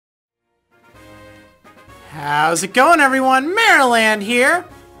How's it going, everyone? Maryland here.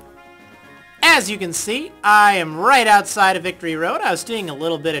 As you can see, I am right outside of Victory Road. I was doing a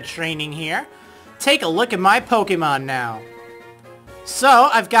little bit of training here. Take a look at my Pokemon now. So,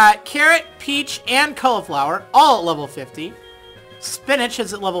 I've got Carrot, Peach, and Cauliflower, all at level 50. Spinach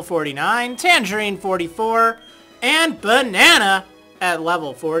is at level 49, Tangerine 44, and Banana at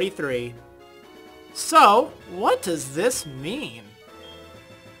level 43. So, what does this mean?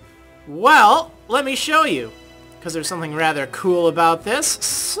 Well, let me show you, because there's something rather cool about this.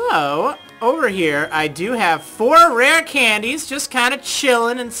 So, over here, I do have 4 rare candies just kind of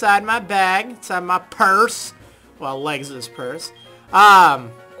chilling inside my bag, inside my purse. Well, Legs' purse.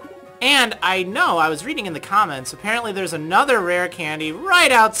 And I know, I was reading in the comments, apparently there's another rare candy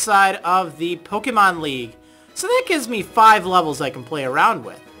right outside of the Pokemon League. So that gives me 5 levels I can play around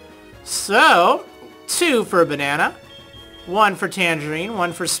with. So, 2 for Banana, 1 for Tangerine,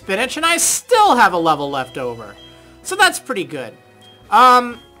 1 for Spinach, and I still have a level left over. So that's pretty good.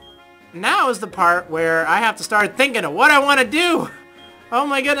 Now is the part where I have to start thinking of what I want to do. Oh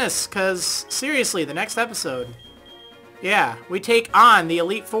my goodness, because seriously, the next episode, yeah, we take on the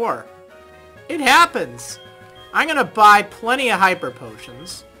Elite Four. It happens. I'm going to buy plenty of Hyper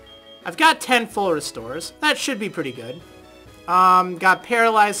Potions. I've got 10 full restores. That should be pretty good. Got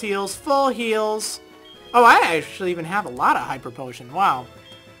Paralyze Heals, Full Heals. Oh, I actually even have a lot of Hyper Potion. Wow.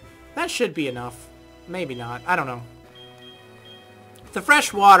 That should be enough. Maybe not. I don't know. The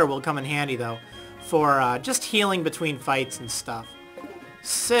fresh water will come in handy, though, for just healing between fights and stuff.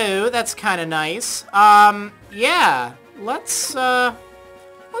 So, that's kind of nice. Yeah. Let's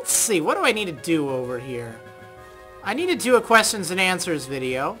see. What do I need to do over here? I need to do a questions and answers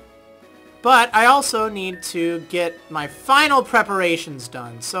video. But I also need to get my final preparations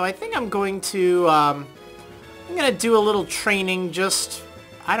done. So I think I'm going to do a little training just,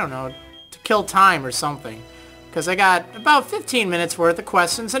 I don't know, to kill time or something. Because I got about 15 minutes worth of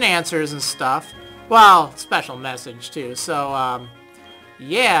questions and answers and stuff. Well, special message too. So,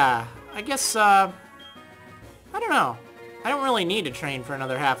 yeah, I guess, I don't know. I don't really need to train for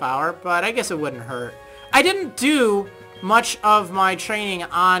another half hour, but I guess it wouldn't hurt. I didn't do much of my training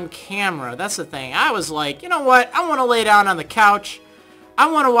on camera. That's the thing. I was like, you know what? I want to lay down on the couch. I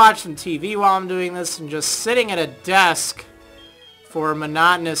want to watch some TV while I'm doing this and just sitting at a desk for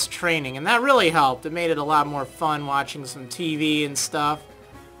monotonous training. And that really helped. It made it a lot more fun watching some TV and stuff.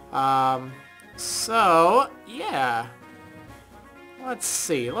 So, yeah. Let's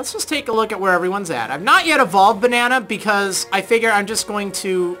see. Let's just take a look at where everyone's at. I've not yet evolved Banana because I figure I'm just going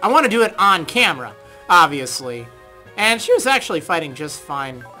to... I want to do it on camera, obviously. And she was actually fighting just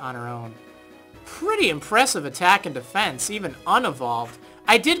fine on her own. Pretty impressive attack and defense, even unevolved.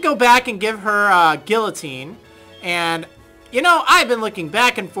 I did go back and give her Guillotine. And, you know, I've been looking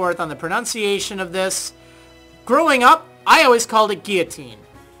back and forth on the pronunciation of this. Growing up, I always called it Guillotine.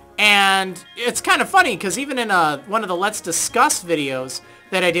 And it's kind of funny, because even in one of the Let's Discuss videos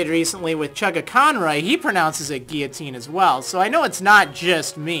that I did recently with Chugga Conroy, he pronounces it Guillotine as well. So I know it's not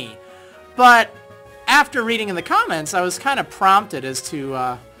just me. But after reading in the comments, I was kind of prompted as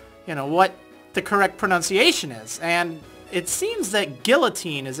to, you know, what the correct pronunciation is. And it seems that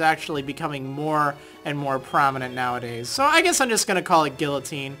Guillotine is actually becoming more and more prominent nowadays. So I guess I'm just going to call it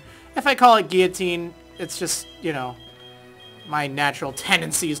Guillotine. If I call it Guillotine, it's just, you know, my natural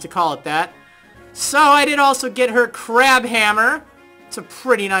tendency is to call it that. So I did also get her Crab Hammer. It's a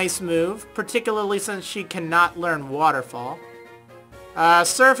pretty nice move, particularly since she cannot learn Waterfall.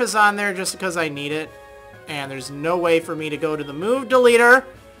 Surf is on there just because I need it, and there's no way for me to go to the move deleter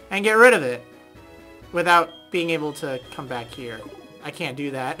and get rid of it without being able to come back here. I can't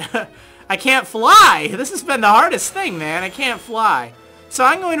do that. I can't fly! This has been the hardest thing, man. I can't fly. So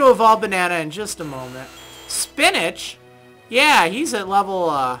I'm going to evolve Banana in just a moment. Spinach? Yeah, he's at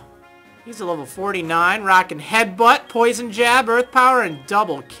level 49, rocking Headbutt, Poison Jab, Earth Power, and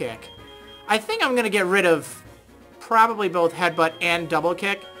Double Kick. I think I'm going to get rid of probably both Headbutt and Double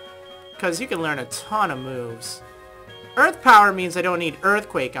Kick, because you can learn a ton of moves. Earth Power means I don't need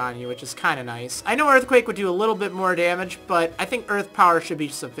Earthquake on you, which is kind of nice. I know Earthquake would do a little bit more damage, but I think Earth Power should be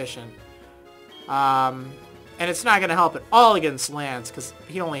sufficient. And it's not going to help at all against Lance, because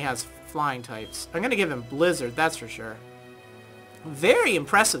he only has flying types. I'm going to give him Blizzard, that's for sure. Very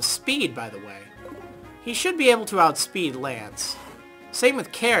impressive speed, by the way. He should be able to outspeed Lance. Same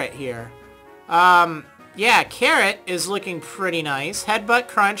with Carrot here. Yeah, Carrot is looking pretty nice. Headbutt,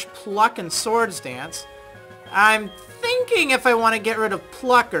 Crunch, Pluck, and Swords Dance. I'm thinking if I want to get rid of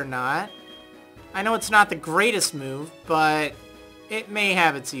Pluck or not. I know it's not the greatest move, but it may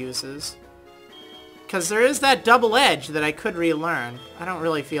have its uses. Because there is that double edge that I could relearn. I don't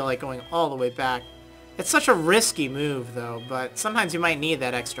really feel like going all the way back. It's such a risky move, though, but sometimes you might need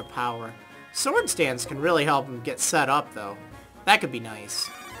that extra power. Sword stance can really help him get set up, though. That could be nice.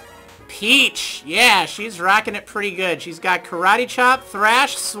 Peach! Yeah, she's rocking it pretty good. She's got Karate Chop,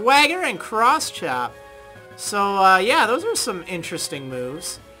 Thrash, Swagger, and Cross Chop. So, yeah, those are some interesting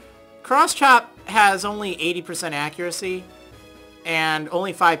moves. Cross Chop has only 80% accuracy and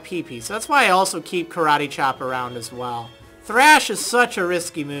only 5 PP, so that's why I also keep Karate Chop around as well. Thrash is such a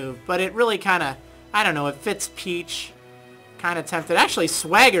risky move, but it really kind of, I don't know, it fits Peach. Kind of tempted. Actually,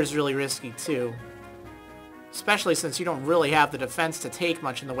 Swagger's really risky too. Especially since you don't really have the defense to take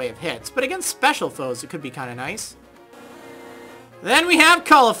much in the way of hits. But against special foes, it could be kind of nice. Then we have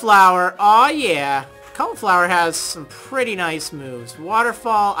Cauliflower. Aw, yeah. Cauliflower has some pretty nice moves.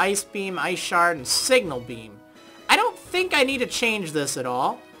 Waterfall, Ice Beam, Ice Shard, and Signal Beam. I don't think I need to change this at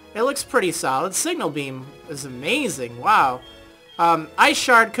all. It looks pretty solid. Signal Beam is amazing. Wow. Ice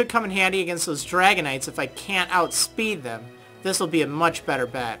Shard could come in handy against those Dragonites if I can't outspeed them. This will be a much better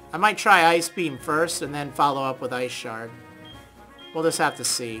bet. I might try Ice Beam first and then follow up with Ice Shard. We'll just have to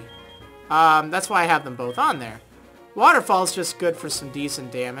see. That's why I have them both on there. Waterfall is just good for some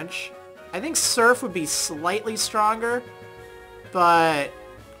decent damage. I think Surf would be slightly stronger, but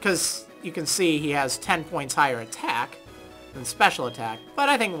because you can see he has 10 points higher attack than special attack, but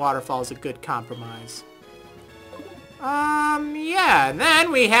I think Waterfall is a good compromise. Yeah, and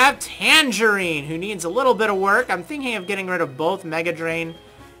then we have Tangerine, who needs a little bit of work. I'm thinking of getting rid of both Mega Drain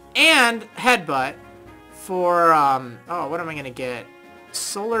and Headbutt for, oh, what am I going to get?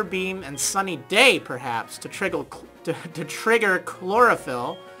 Solar Beam and Sunny Day, perhaps, to trigger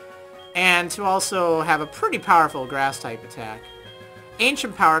Chlorophyll, and to also have a pretty powerful Grass-type attack.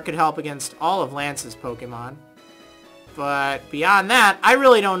 Ancient Power could help against all of Lance's Pokemon, but beyond that, I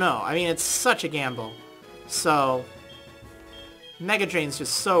really don't know. I mean, it's such a gamble. So Mega Drain's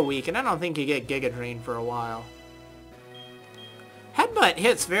just so weak, and I don't think you get Giga Drain for a while. Headbutt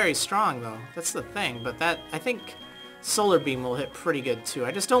hits very strong, though. That's the thing, but that, I think Solar Beam will hit pretty good, too.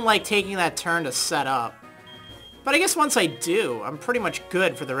 I just don't like taking that turn to set up. But I guess once I do, I'm pretty much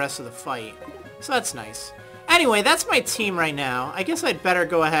good for the rest of the fight. So that's nice. Anyway, that's my team right now. I guess I'd better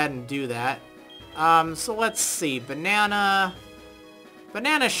go ahead and do that. So let's see. Banana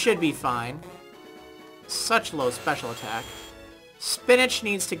should be fine. Such low special attack. Spinach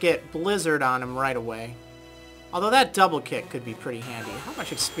needs to get Blizzard on him right away. Although that double kick could be pretty handy. How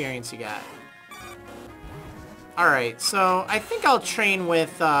much experience you got? Alright, so I think I'll train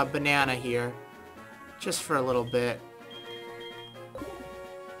with Banana here. Just for a little bit.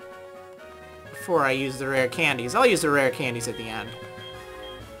 Before I use the rare candies. I'll use the rare candies at the end.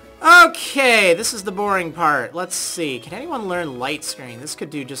 Okay, this is the boring part. Let's see. Can anyone learn Light Screen? This could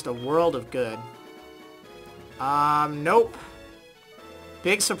do just a world of good. Nope.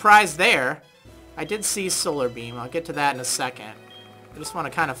 Big surprise there. I did see Solar Beam. I'll get to that in a second. I just want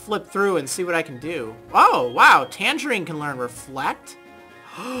to kind of flip through and see what I can do. Oh, wow. Tangerine can learn Reflect?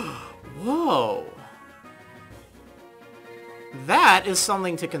 Whoa. That is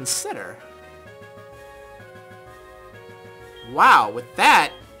something to consider. Wow, with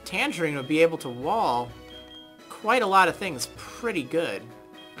that, Tangerine would be able to wall quite a lot of things pretty good.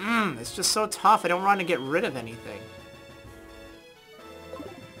 It's just so tough. I don't want to get rid of anything.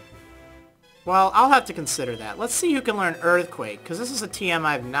 Well, I'll have to consider that. Let's see who can learn Earthquake, because this is a TM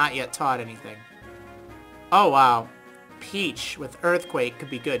I've not yet taught anything. Oh, wow. Peach with Earthquake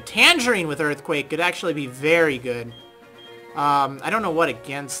could be good. Tangerine with Earthquake could actually be very good. I don't know what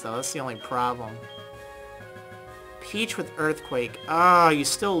against, though. That's the only problem. Peach with Earthquake. Oh, you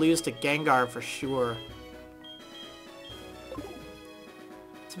still lose to Gengar for sure.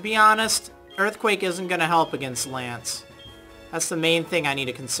 To be honest, Earthquake isn't going to help against Lance. That's the main thing I need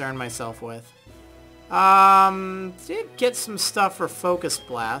to concern myself with. Did get some stuff for Focus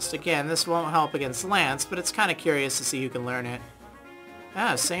Blast. Again, this won't help against Lance, but it's kind of curious to see who can learn it.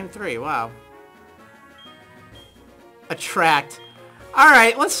 Ah, same 3. Wow. Attract.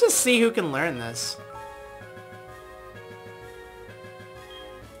 Alright, let's just see who can learn this.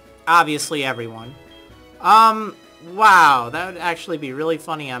 Obviously everyone. Wow, that would actually be really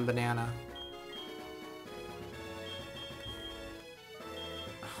funny on Banana.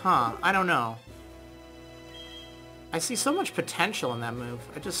 Huh, I don't know. I see so much potential in that move.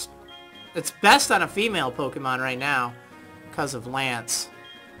 It's best on a female Pokemon right now because of Lance.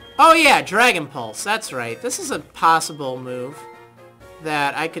 Oh yeah, Dragon Pulse, that's right. This is a possible move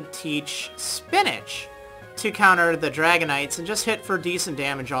that I could teach Spinach to counter the Dragonites and just hit for decent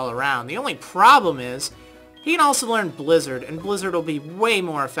damage all around. The only problem is he can also learn Blizzard, and Blizzard will be way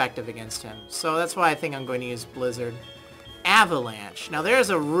more effective against him. So that's why I think I'm going to use Blizzard. Avalanche. Now there's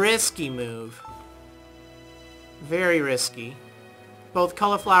a risky move. Very risky. Both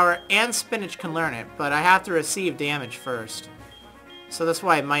Cauliflower and Spinach can learn it, but I have to receive damage first. So that's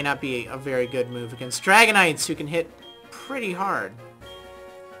why it might not be a very good move against Dragonites, who can hit pretty hard.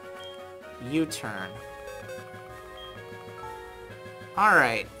 U-turn.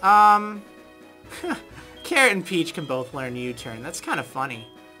 Alright, Carrot and Peach can both learn U-turn. That's kind of funny.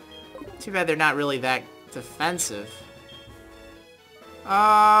 Too bad they're not really that defensive.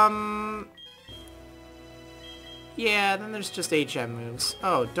 Yeah, then there's just HM moves.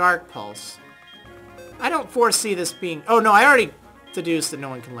 Oh, Dark Pulse. I don't foresee this being... Oh, no, I already deduced that no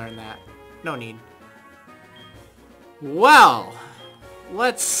one can learn that. No need. Well,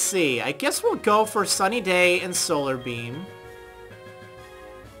 let's see. I guess we'll go for Sunny Day and Solar Beam.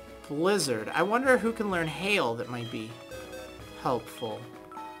 Blizzard. I wonder who can learn Hail that might be helpful.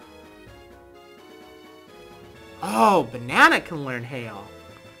 Oh, Banana can learn Hail.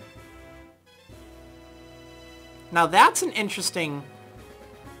 Now that's an interesting...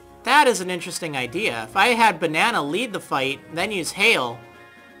 That is an interesting idea. If I had Banana lead the fight, then use Hail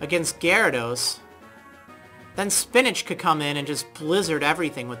against Gyarados, then Spinach could come in and just blizzard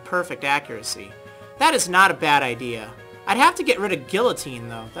everything with perfect accuracy. That is not a bad idea. I'd have to get rid of Guillotine,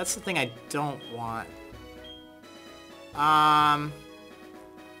 though. That's the thing I don't want.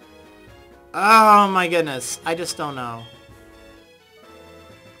 Oh my goodness. I just don't know.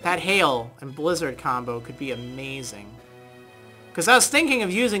 That Hail and Blizzard combo could be amazing. Because I was thinking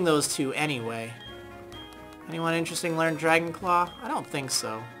of using those two anyway. Anyone interesting learn Dragon Claw? I don't think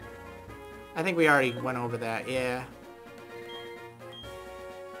so. I think we already went over that, yeah.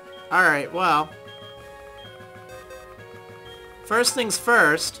 Alright, well. First things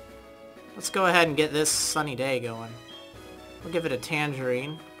first, let's go ahead and get this Sunny Day going. We'll give it a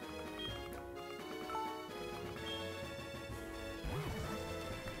Tangerine.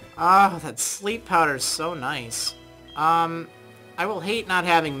 Oh, that Sleep Powder is so nice. I will hate not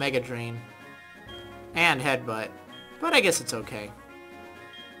having Mega Drain. And Headbutt. But I guess it's okay.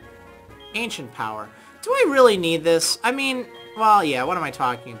 Ancient Power. Do I really need this? I mean, well, yeah, what am I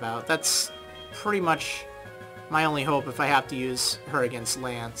talking about? That's pretty much my only hope if I have to use her against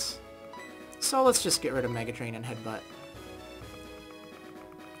Lance. So let's just get rid of Mega Drain and Headbutt.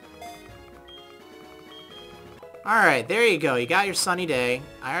 Alright, there you go. You got your Sunny Day.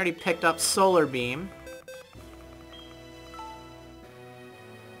 I already picked up Solar Beam.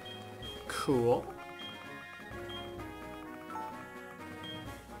 Cool.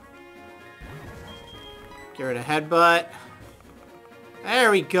 Get rid of Headbutt.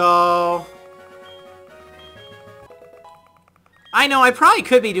 There we go. I know, I probably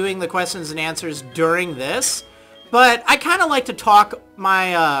could be doing the questions and answers during this, but I kind of like to talk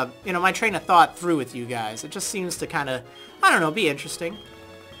my, my train of thought through with you guys. It just seems to kind of, I don't know, be interesting.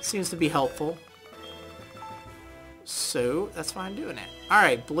 Seems to be helpful. So, that's why I'm doing it.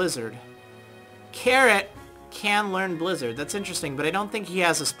 Alright, Blizzard. Carrot can learn Blizzard. That's interesting, but I don't think he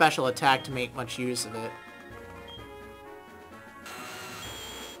has a special attack to make much use of it.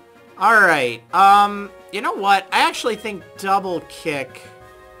 Alright, you know what? I actually think Double Kick...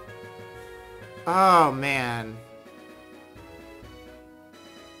 Oh, man.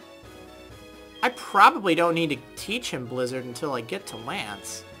 I probably don't need to teach him Blizzard until I get to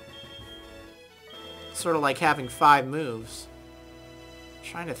Lance. Sort of like having 5 moves.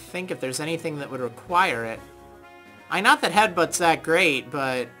 Trying to think if there's anything that would require it. Not that Headbutt's that great,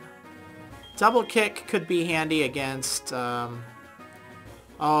 but... Double Kick could be handy against, oh,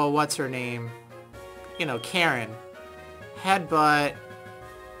 what's her name? You know, Karen. Headbutt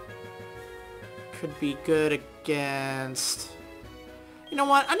could be good against... You know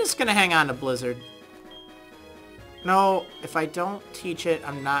what? I'm just gonna hang on to Blizzard. No, if I don't teach it,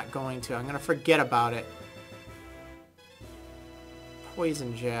 I'm not going to. I'm gonna forget about it.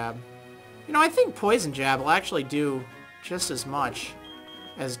 Poison Jab. You know, I think Poison Jab will actually do just as much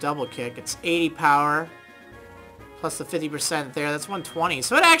as Double Kick. It's 80 power, plus the 50% there. That's 120.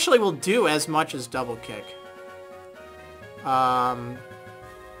 So it actually will do as much as Double Kick.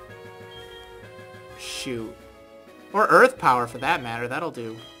 Shoot. Or Earth Power, for that matter. That'll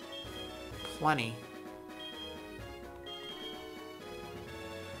do plenty.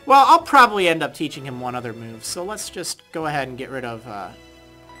 Well, I'll probably end up teaching him one other move, so let's just go ahead and get rid of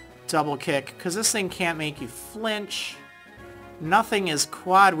Double Kick, because this thing can't make you flinch. Nothing is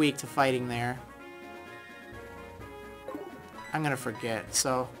quad weak to fighting there. I'm gonna forget,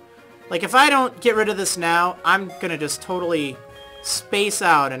 so... Like, if I don't get rid of this now, I'm gonna just totally space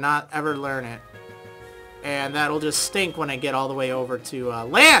out and not ever learn it. And that'll just stink when I get all the way over to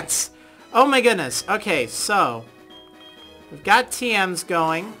Lance! Oh my goodness. Okay, so... We've got TMs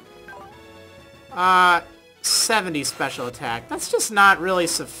going. 70 special attack. That's just not really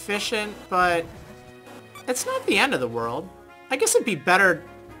sufficient, but it's not the end of the world. I guess it'd be better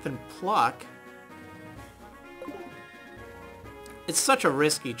than Pluck. It's such a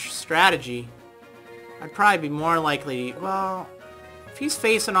risky strategy. I'd probably be more likely... Well, if he's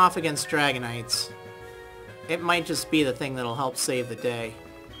facing off against Dragonites, it might just be the thing that'll help save the day.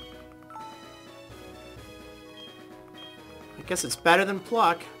 I guess it's better than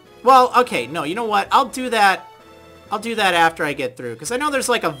Pluck. Well, okay, no, you know what? I'll do that after I get through. Because I know there's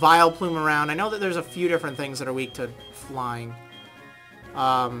like a Vileplume around. I know that there's a few different things that are weak to flying.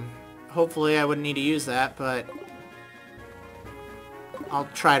 Hopefully I wouldn't need to use that, but I'll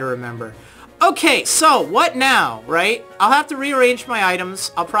try to remember. Okay, so what now, right? I'll have to rearrange my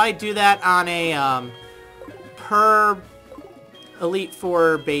items. I'll probably do that on a per Elite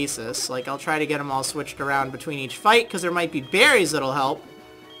Four basis. Like, I'll try to get them all switched around between each fight, because there might be berries that'll help.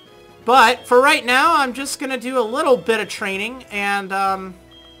 But for right now, I'm just going to do a little bit of training, and,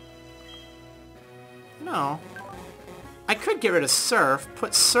 no. I could get rid of Surf,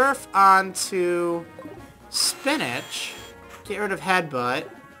 put Surf onto Spinach, get rid of Headbutt,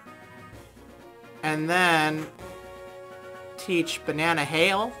 and then teach Banana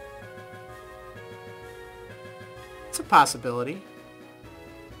Hail. It's a possibility.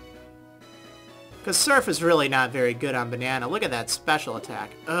 Because Surf is really not very good on Banana. Look at that special attack.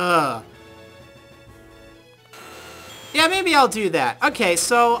 Ugh. Yeah, maybe I'll do that. Okay,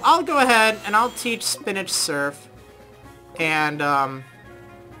 so I'll go ahead and I'll teach Spinach Surf. And,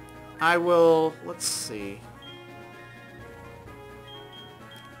 I will... Let's see.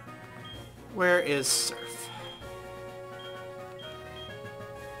 Where is Surf?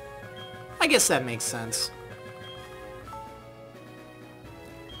 I guess that makes sense.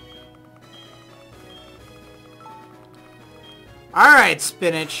 Alright,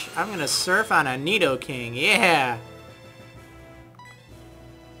 Spinach. I'm gonna surf on a Nidoking. Yeah!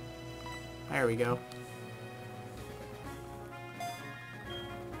 There we go.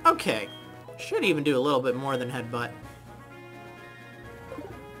 Okay. Should even do a little bit more than Headbutt.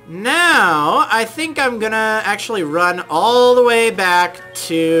 Now, I think I'm gonna actually run all the way back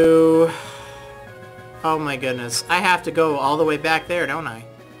to... Oh my goodness. I have to go all the way back there, don't I?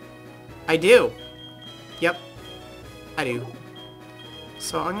 I do. Yep. I do.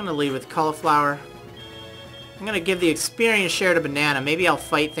 So I'm going to lead with Cauliflower. I'm going to give the experience share to Banana. Maybe I'll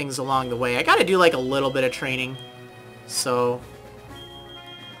fight things along the way. I got to do like a little bit of training. So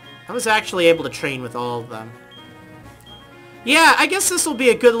I was actually able to train with all of them. Yeah, I guess this will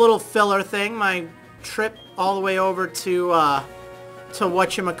be a good little filler thing. My trip all the way over to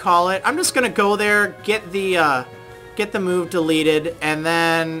whatchamacallit. I'm just going to go there, get the move deleted, and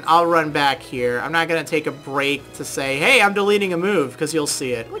then I'll run back here. I'm not going to take a break to say, hey, I'm deleting a move, because you'll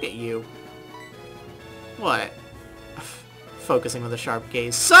see it. Look at you. What? Focusing with a sharp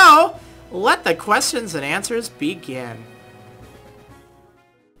gaze. So, let the questions and answers begin.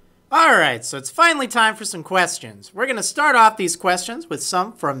 Alright, so it's finally time for some questions. We're going to start off these questions with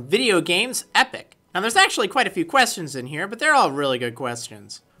some from Video Games Epic. Now, there's actually quite a few questions in here, but they're all really good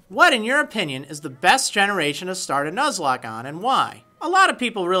questions. What, in your opinion, is the best generation to start a Nuzlocke on, and why? A lot of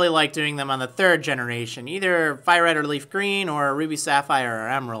people really like doing them on the third generation, either Fire Red or Leaf Green, or Ruby Sapphire or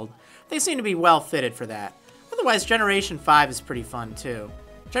Emerald. They seem to be well fitted for that. Otherwise, Generation 5 is pretty fun, too.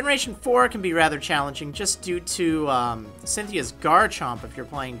 Generation 4 can be rather challenging just due to Cynthia's Garchomp if you're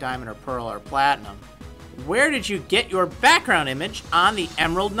playing Diamond or Pearl or Platinum. Where did you get your background image on the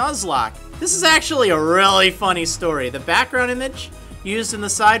Emerald Nuzlocke? This is actually a really funny story. The background image used in the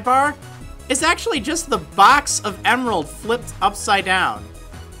sidebar is actually just the box of Emerald flipped upside down.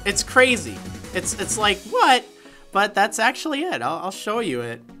 It's crazy. It's like, what? But that's actually it. I'll show you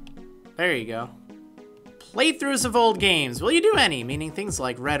it. There you go. Playthroughs of old games. Will you do any? Meaning things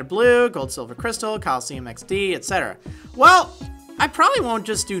like Red or Blue, Gold, Silver, Crystal, Coliseum XD, etc. Well, I probably won't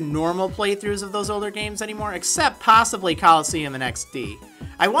just do normal playthroughs of those older games anymore, except possibly Coliseum and XD.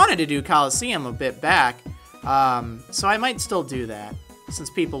 I wanted to do Coliseum a bit back, so I might still do that, since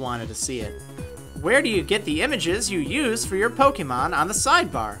people wanted to see it. Where do you get the images you use for your Pokemon on the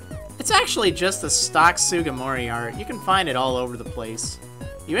sidebar? It's actually just the stock Sugimori art. You can find it all over the place.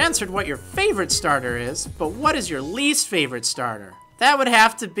 You answered what your favorite starter is, but what is your least favorite starter? That would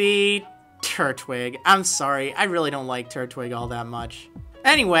have to be Turtwig. I'm sorry, I really don't like Turtwig all that much.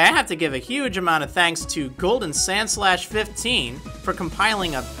 Anyway, I have to give a huge amount of thanks to Golden Sand/15 for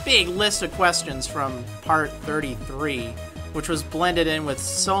compiling a big list of questions from part 33, which was blended in with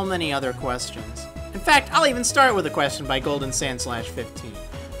so many other questions. In fact, I'll even start with a question by Golden Sand/15.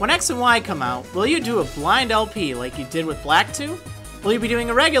 When X and Y come out, will you do a blind LP like you did with Black 2? Will you be doing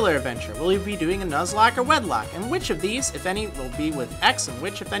a regular adventure? Will you be doing a Nuzlocke or Wedlocke? And which of these, if any, will be with X and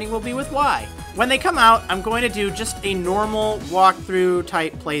which, if any, will be with Y? When they come out, I'm going to do just a normal walkthrough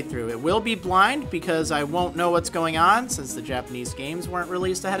type playthrough. It will be blind because I won't know what's going on since the Japanese games weren't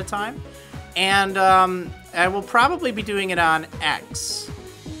released ahead of time. And I will probably be doing it on X.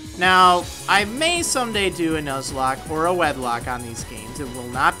 Now, I may someday do a Nuzlocke or a Wedlocke on these games. It will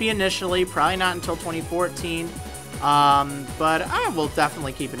not be initially, probably not until 2014. But I will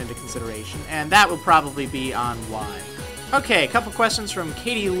definitely keep it into consideration, and that will probably be on Y. Okay, a couple questions from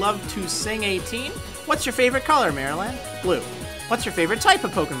Katie Love to Sing 18. What's your favorite color, Maryland? Blue. What's your favorite type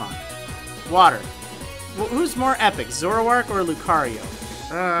of Pokemon? Water. Who's more epic, Zoroark or Lucario?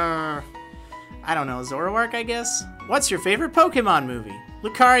 I don't know, Zoroark, I guess? What's your favorite Pokemon movie?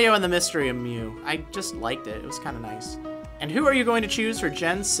 Lucario and the Mystery of Mew. I just liked it. It was kind of nice. And who are you going to choose for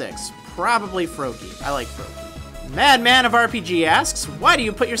Gen 6? Probably Froakie. I like Froakie. Madman of RPG asks, why do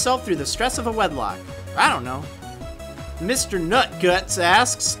you put yourself through the stress of a wedlock? I don't know. Mr. Nutguts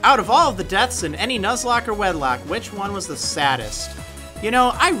asks, out of all of the deaths in any Nuzlocke or Wedlock, which one was the saddest? You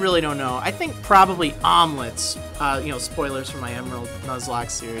know, I really don't know. I think probably Omelets. Spoilers for my Emerald Nuzlocke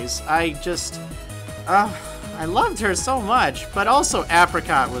series. I loved her so much, but also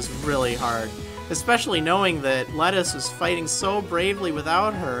Apricot was really hard. Especially knowing that Lettuce was fighting so bravely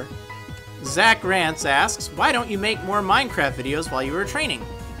without her. Zach Rants asks, why don't you make more Minecraft videos while you were training?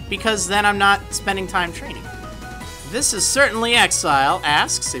 Because then I'm not spending time training. This is Certainly Exile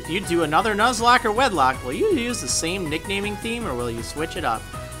asks, if you do another Nuzlocke or Wedlock, will you use the same nicknaming theme or will you switch it up?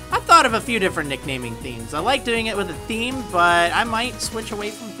 I've thought of a few different nicknaming themes. I like doing it with a theme, but I might switch away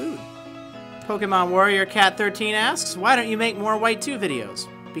from food. Pokemon Warrior Cat 13 asks, why don't you make more White 2 videos?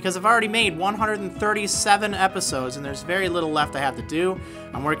 Because I've already made 137 episodes and there's very little left I have to do.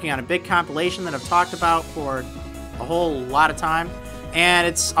 I'm working on a big compilation that I've talked about for a whole lot of time, and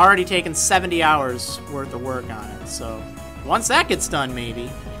it's already taken 70 hours worth of work on it, so once that gets done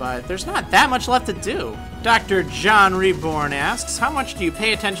maybe, but there's not that much left to do. Dr. John Reborn asks, how much do you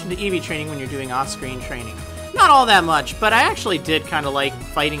pay attention to EV training when you're doing off-screen training? Not all that much, but I actually did kind of like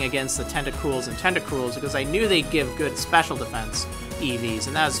fighting against the Tentacools and Tentacruels because I knew they'd give good special defense EVs,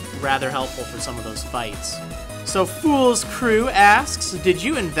 and that was rather helpful for some of those fights. So Fool's Crew asks, did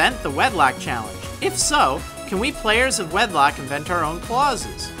you invent the Wedlock Challenge? If so, can we players of Wedlock invent our own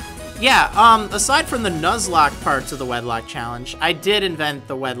clauses? Yeah, aside from the Nuzlocke parts of the Wedlock Challenge, I did invent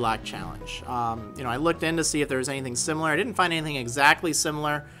the Wedlock Challenge. I looked in to see if there was anything similar. I didn't find anything exactly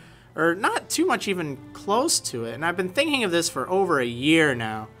similar, or not too much even close to it, and I've been thinking of this for over a year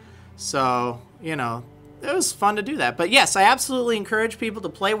now. So, it was fun to do that. But yes, I absolutely encourage people to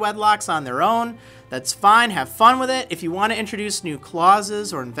play Wedlocks on their own. That's fine. Have fun with it. If you want to introduce new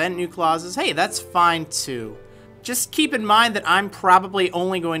clauses or invent new clauses, hey, that's fine too. Just keep in mind that I'm probably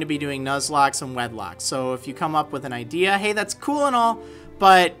only going to be doing Nuzlocks and Wedlocks. So if you come up with an idea, hey, that's cool and all,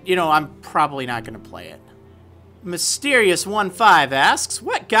 but, I'm probably not going to play it. Mysterious15 asks,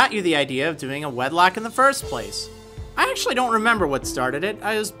 what got you the idea of doing a Wedlock in the first place? I actually don't remember what started it.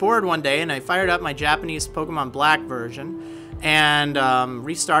 I was bored one day and I fired up my Japanese Pokemon Black version and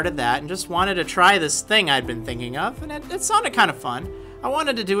restarted that and just wanted to try this thing I'd been thinking of, and it sounded kind of fun. I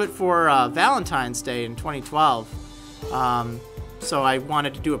wanted to do it for Valentine's Day in 2012. So I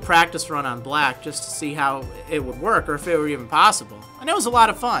wanted to do a practice run on Black just to see how it would work or if it were even possible. And it was a lot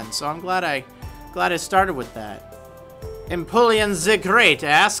of fun, so I'm glad I started with that. Empulian Zigreat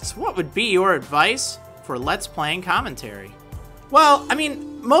asks, what would be your advice for Let's Playing commentary? Well,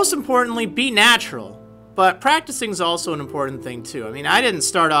 most importantly, be natural. But practicing is also an important thing too. I didn't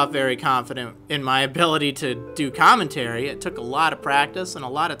start off very confident in my ability to do commentary. It took a lot of practice and a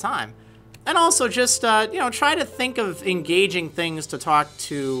lot of time. And also just, try to think of engaging things to talk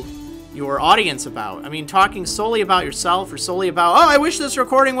to your audience about. Talking solely about yourself or solely about, oh, I wish this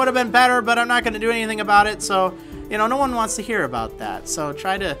recording would have been better, but I'm not going to do anything about it. So, no one wants to hear about that. So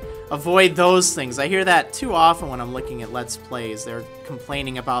try to avoid those things. I hear that too often when I'm looking at Let's Plays. They're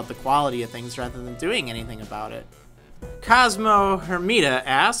complaining about the quality of things rather than doing anything about it. Cosmo Hermita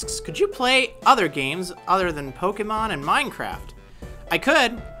asks, could you play other games other than Pokemon and Minecraft? I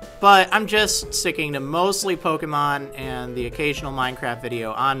could, but I'm just sticking to mostly Pokemon and the occasional Minecraft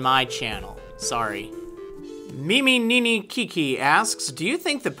video on my channel. Sorry. Mimi Nini Kiki asks, do you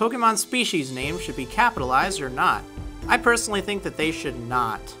think the Pokemon species name should be capitalized or not? I personally think that they should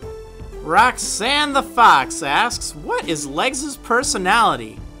not. Roxanne the Fox asks, what is Legs'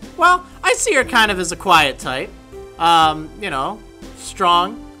 personality? Well, I see her kind of as a quiet type.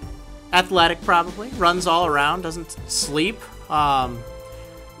 Strong, athletic probably, runs all around, doesn't sleep.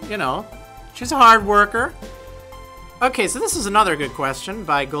 She's a hard worker. Okay, so this is another good question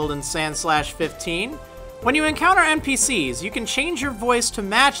by GoldenSand/15. When you encounter NPCs, you can change your voice to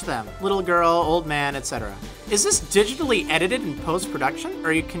match them, little girl, old man, etc. Is this digitally edited in post-production,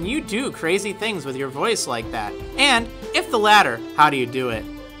 or can you do crazy things with your voice like that? And, if the latter, how do you do it?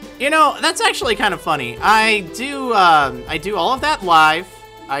 You know, that's actually kind of funny. I do all of that live.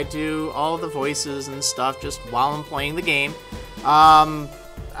 I do all of the voices and stuff just while I'm playing the game.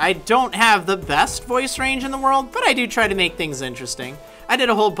 I don't have the best voice range in the world, but I do try to make things interesting. I did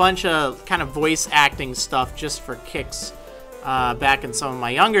a whole bunch of kind of voice acting stuff just for kicks back in some of my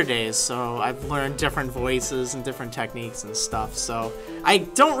younger days, so I've learned different voices and different techniques and stuff. So I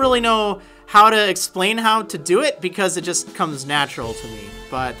don't really know how to explain how to do it because it just comes natural to me,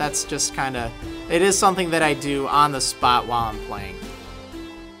 but that's just kind of, it is something that I do on the spot while I'm playing.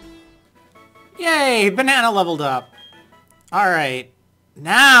 Yay, Banana leveled up. Alright,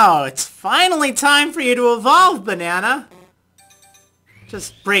 now it's finally time for you to evolve, Banana.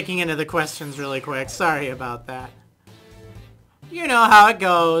 Just breaking into the questions really quick. Sorry about that. You know how it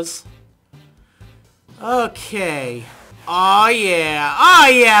goes. Okay. Oh yeah. Oh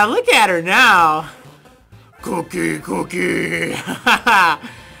yeah, look at her now. Cookie, cookie.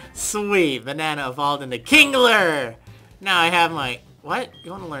 Sweet. Banana evolved into Kingler. Now I have my... What?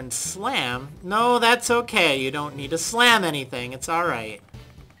 You want to learn Slam? No, that's okay. You don't need to slam anything. It's alright.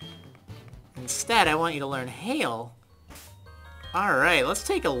 Instead, I want you to learn Hail. Alright, let's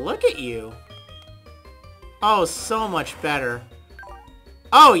take a look at you. Oh, so much better.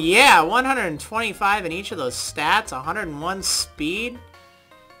 Oh yeah, 125 in each of those stats, 101 speed.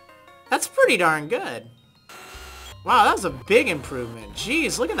 That's pretty darn good. Wow, that was a big improvement.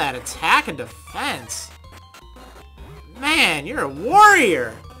 Jeez, look at that attack and defense. Man, you're a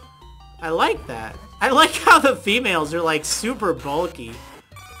warrior. I like that. I like how the females are like super bulky.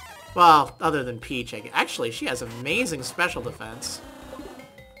 Well, other than Peach, actually, she has amazing special defense.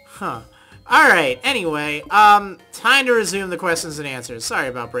 Huh. Alright, anyway, time to resume the questions and answers. Sorry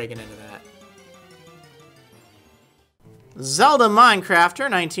about breaking into that. Zelda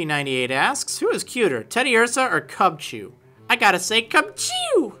Minecrafter 1998 asks, who is cuter, Teddy Ursa or Cubchoo? I gotta say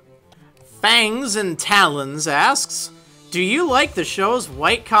Cubchoo! Fangs and Talons asks, do you like the shows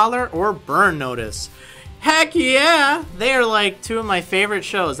White Collar or Burn Notice? Heck yeah! They are like two of my favorite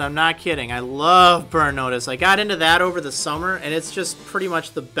shows. I'm not kidding. I love Burn Notice. I got into that over the summer, and it's just pretty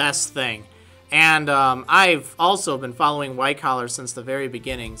much the best thing. And I've also been following White Collar since the very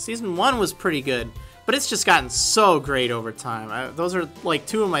beginning. Season 1 was pretty good, but it's just gotten so great over time. Those are like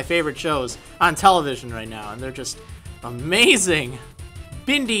two of my favorite shows on television right now, and they're just amazing.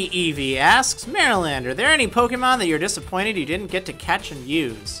 Bindi Eevee asks, Maryland, are there any Pokemon that you're disappointed you didn't get to catch and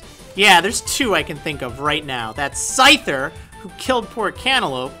use? Yeah, there's two I can think of right now. That's Scyther, who killed poor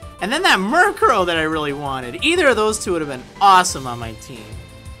Cantaloupe, and then that Murkrow that I really wanted. Either of those two would have been awesome on my team.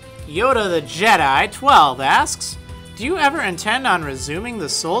 Yoda the Jedi 12 asks, do you ever intend on resuming the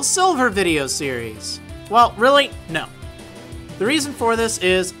Soul Silver video series? Well, really, no. The reason for this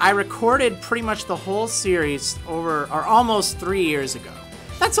is I recorded pretty much the whole series over, or almost 3 years ago.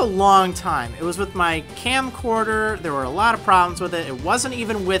 That's a long time. It was with my camcorder. There were a lot of problems with it. It wasn't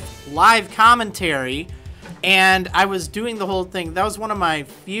even with live commentary. And I was doing the whole thing. That was one of my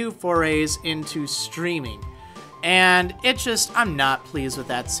few forays into streaming. And it just, I'm not pleased with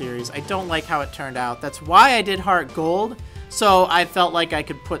that series. I don't like how it turned out. That's why I did HeartGold. So I felt like I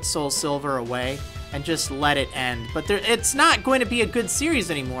could put Soul Silver away and just let it end. But it's not going to be a good series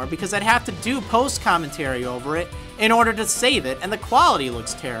anymore because I'd have to do post-commentary over it in order to save it, and the quality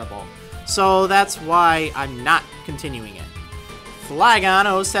looks terrible. So that's why I'm not continuing it.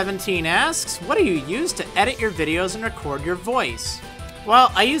 Flagon017 asks, what do you use to edit your videos and record your voice?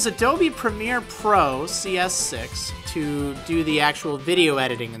 Well, I use Adobe Premiere Pro CS6 to do the actual video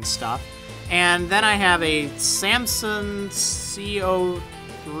editing and stuff. And then I have a Samsung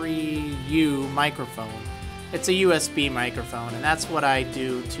CO3U microphone. It's a USB microphone, and that's what I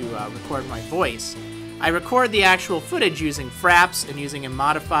do to record my voice. I record the actual footage using Fraps and using a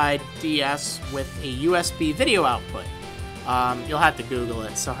modified DS with a USB video output. You'll have to Google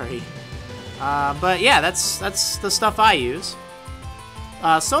it, sorry. But yeah, that's the stuff I use.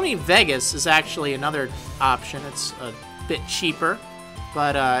 Sony Vegas is actually another option. It's a bit cheaper,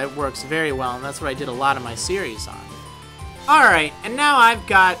 but it works very well, and that's what I did a lot of my series on. Alright, and now I've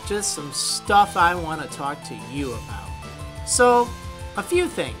got just some stuff I want to talk to you about. So, a few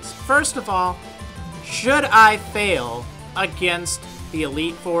things. First of all, should I fail against the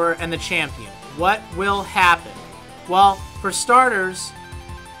Elite Four and the Champion, what will happen? Well, for starters,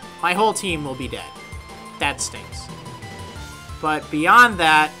 my whole team will be dead. That stinks. But beyond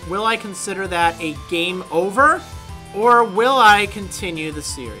that, will I consider that a game over? Or will I continue the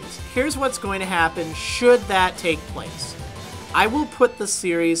series? Here's what's going to happen should that take place. I will put the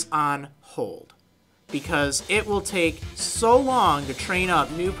series on hold because it will take so long to train up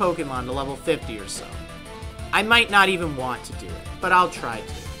new Pokemon to level 50 or so. I might not even want to do it, but I'll try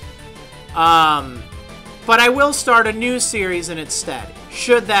to. But I will start a new series in its stead,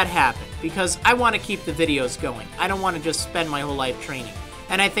 should that happen, because I want to keep the videos going. I don't want to just spend my whole life training.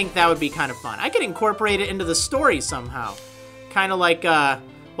 And I think that would be kind of fun. I could incorporate it into the story somehow. Kind of like, well,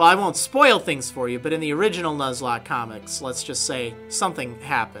 I won't spoil things for you, but in the original Nuzlocke comics, let's just say something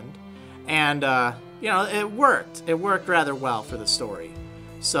happened. And, you know, it worked. It worked rather well for the story.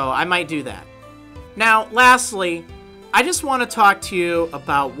 So I might do that. Now, lastly, I just want to talk to you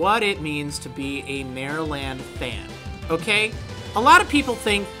about what it means to be a Mariland fan, okay? A lot of people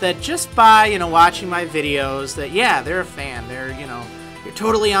think that just by, you know, watching my videos that, yeah, they're a fan. They're, you know, you're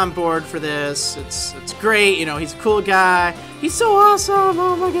totally on board for this. It's great. You know, he's a cool guy. He's so awesome.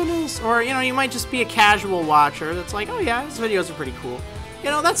 Oh, my goodness. Or, you know, you might just be a casual watcher that's like, oh, yeah, his videos are pretty cool. You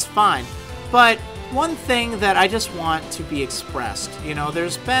know, that's fine. But one thing that I just want to be expressed, you know,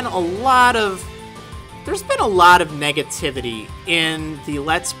 there's been a lot of negativity in the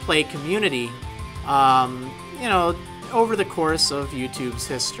Let's Play community, you know, over the course of YouTube's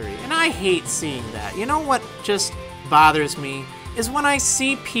history. And I hate seeing that. You know what just bothers me is when I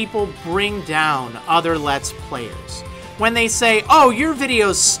see people bring down other Let's Players. When they say, oh, your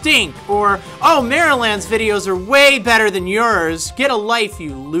videos stink, or, oh, Mariland's videos are way better than yours, get a life,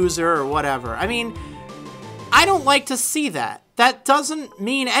 you loser, or whatever. I mean, I don't like to see that. That doesn't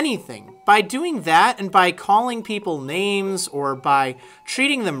mean anything. By doing that and by calling people names or by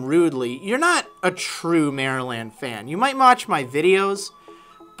treating them rudely, you're not a true Mariland fan. You might watch my videos,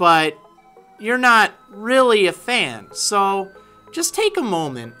 but you're not really a fan. So just take a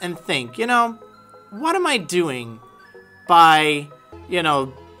moment and think, you know, what am I doing by, you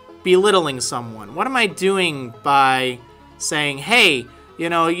know, belittling someone? What am I doing by saying, hey, you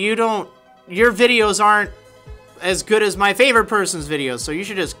know, your videos aren't as good as my favorite person's videos, so you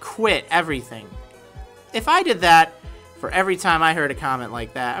should just quit everything. If I did that for every time I heard a comment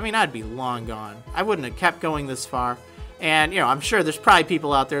like that, I mean, I'd be long gone. I wouldn't have kept going this far. And, you know, I'm sure there's probably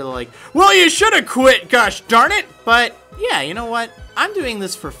people out there that are like, well, you should have quit, gosh darn it. But, yeah, you know what? I'm doing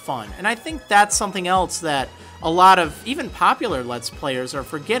this for fun. And I think that's something else that a lot of even popular Let's Players are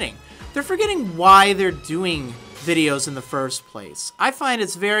forgetting. They're forgetting why they're doing videos in the first place. I find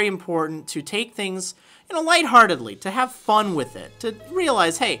it's very important to take things, you know, lightheartedly, to have fun with it, to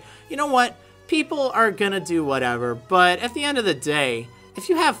realize, hey, you know what? People are gonna do whatever, but at the end of the day, if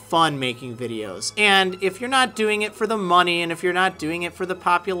you have fun making videos, and if you're not doing it for the money, and if you're not doing it for the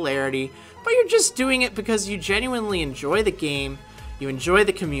popularity, but you're just doing it because you genuinely enjoy the game, you enjoy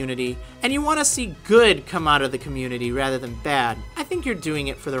the community, and you want to see good come out of the community rather than bad, I think you're doing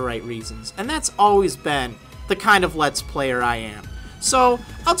it for the right reasons. And that's always been the kind of Let's Player I am. So,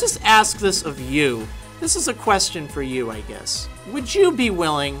 I'll just ask this of you. This is a question for you, I guess. Would you be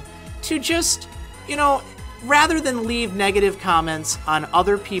willing to just, you know, rather than leave negative comments on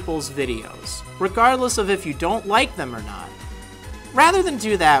other people's videos, regardless of if you don't like them or not, rather than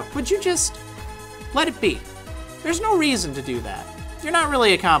do that, would you just let it be? There's no reason to do that. You're not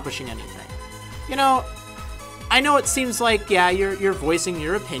really accomplishing anything. You know, I know it seems like, yeah, you're voicing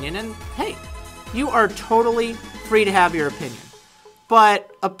your opinion, and hey, you are totally free to have your opinion.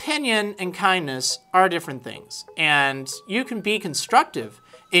 But opinion and kindness are different things, and you can be constructive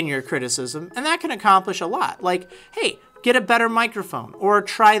in your criticism, and that can accomplish a lot. Like, hey, get a better microphone, or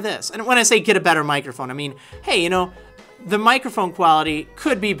try this. And when I say get a better microphone, I mean, hey, you know, the microphone quality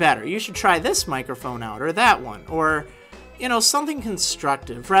could be better. You should try this microphone out, or that one, or, you know, something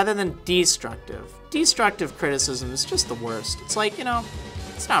constructive rather than destructive. Destructive criticism is just the worst. It's like, you know,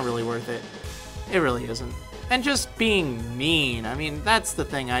 it's not really worth it. It really isn't. And just being mean, I mean, that's the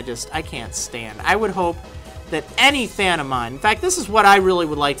thing I can't stand. I would hope that any fan of mine, in fact, this is what I really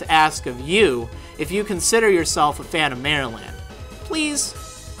would like to ask of you, if you consider yourself a fan of Mariland. Please,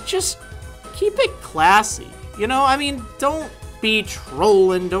 just keep it classy. You know, I mean, don't be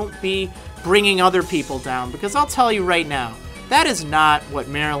trolling, don't be bringing other people down, because I'll tell you right now, that is not what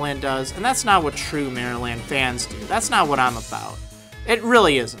Mariland does, and that's not what true Mariland fans do. That's not what I'm about. It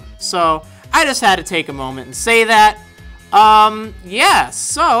really isn't. So, I just had to take a moment and say that. Yeah,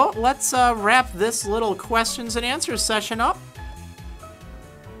 so let's wrap this little questions and answers session up.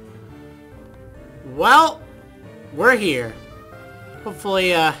 Well, we're here.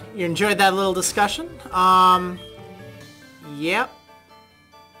 Hopefully you enjoyed that little discussion. Yep.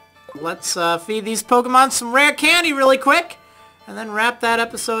 Let's feed these Pokemon some rare candy really quick, and then wrap that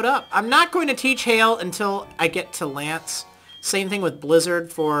episode up. I'm not going to teach Hail until I get to Lance. Same thing with Blizzard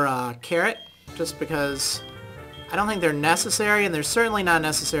for Carrot, just because I don't think they're necessary, and they're certainly not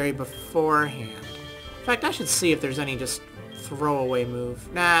necessary beforehand. In fact, I should see if there's any just throwaway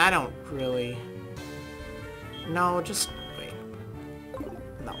move. Nah, I don't really. No, just wait.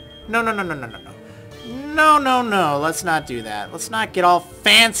 No. No, no, no, no, no, no, no. No, no, no. Let's not do that. Let's not get all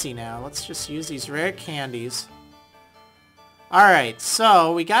fancy now. Let's just use these rare candies. Alright,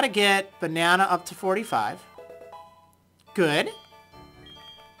 so we gotta get Banana up to 45. Good.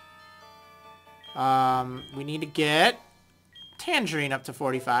 We need to get Tangerine up to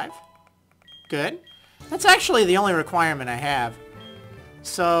 45. Good. That's actually the only requirement I have.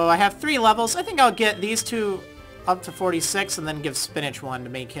 So I have 3 levels. I think I'll get these 2 up to 46 and then give Spinach 1 to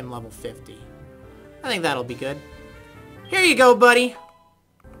make him level 50. I think that'll be good. Here you go, buddy.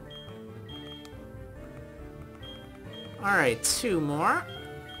 Alright, 2 more.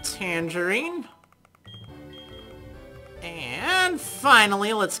 Tangerine. And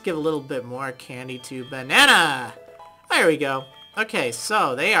finally, let's give a little bit more candy to Banana. There we go. Okay,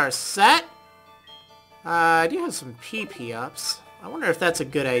 so they are set. I do have some PP ups. I wonder if that's a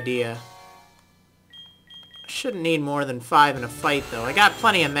good idea. I shouldn't need more than 5 in a fight, though. I got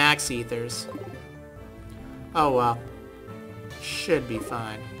plenty of max ethers. Oh well. Should be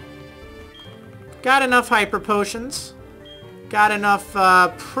fine. Got enough hyper potions. Got enough,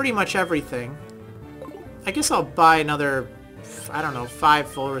 pretty much everything. I guess I'll buy another, I don't know,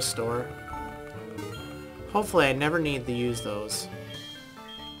 5 full restore. Hopefully I never need to use those.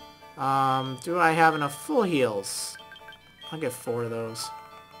 Do I have enough full heals? I'll get 4 of those.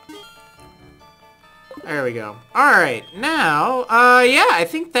 There we go. Alright, now, yeah, I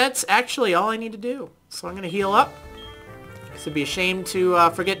think that's actually all I need to do. So I'm gonna heal up. It'd be a shame to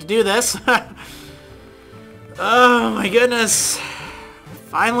forget to do this. Oh my goodness.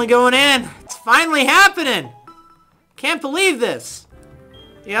 Finally going in. It's finally happening. Can't believe this.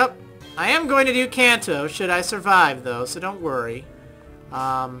 Yep. I am going to do Kanto should I survive though, so don't worry.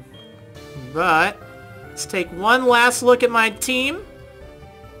 But let's take one last look at my team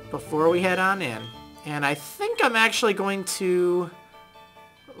before we head on in. And I think I'm actually going to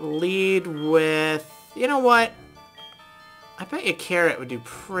lead with, you know what? I bet you Carrot would do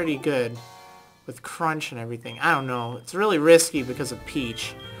pretty good with Crunch and everything. I don't know. It's really risky because of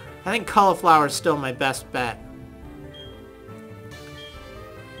Peach. I think Cauliflower is still my best bet.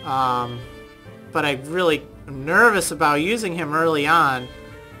 But I really am nervous about using him early on,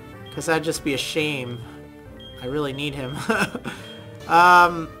 because that'd just be a shame. I really need him.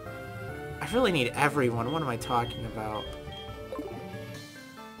 I really need everyone. What am I talking about?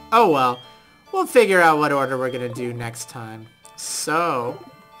 Oh well. We'll figure out what order we're going to do next time. So,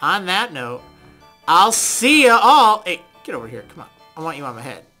 on that note, I'll see you all. Hey, get over here. Come on. I want you on my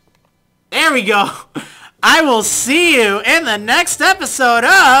head. There we go. I will see you in the next episode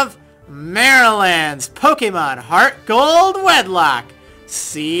of MARRILAND'S Pokemon HeartGold Wedlocke.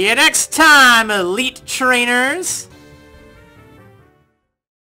 See you next time, Elite Trainers.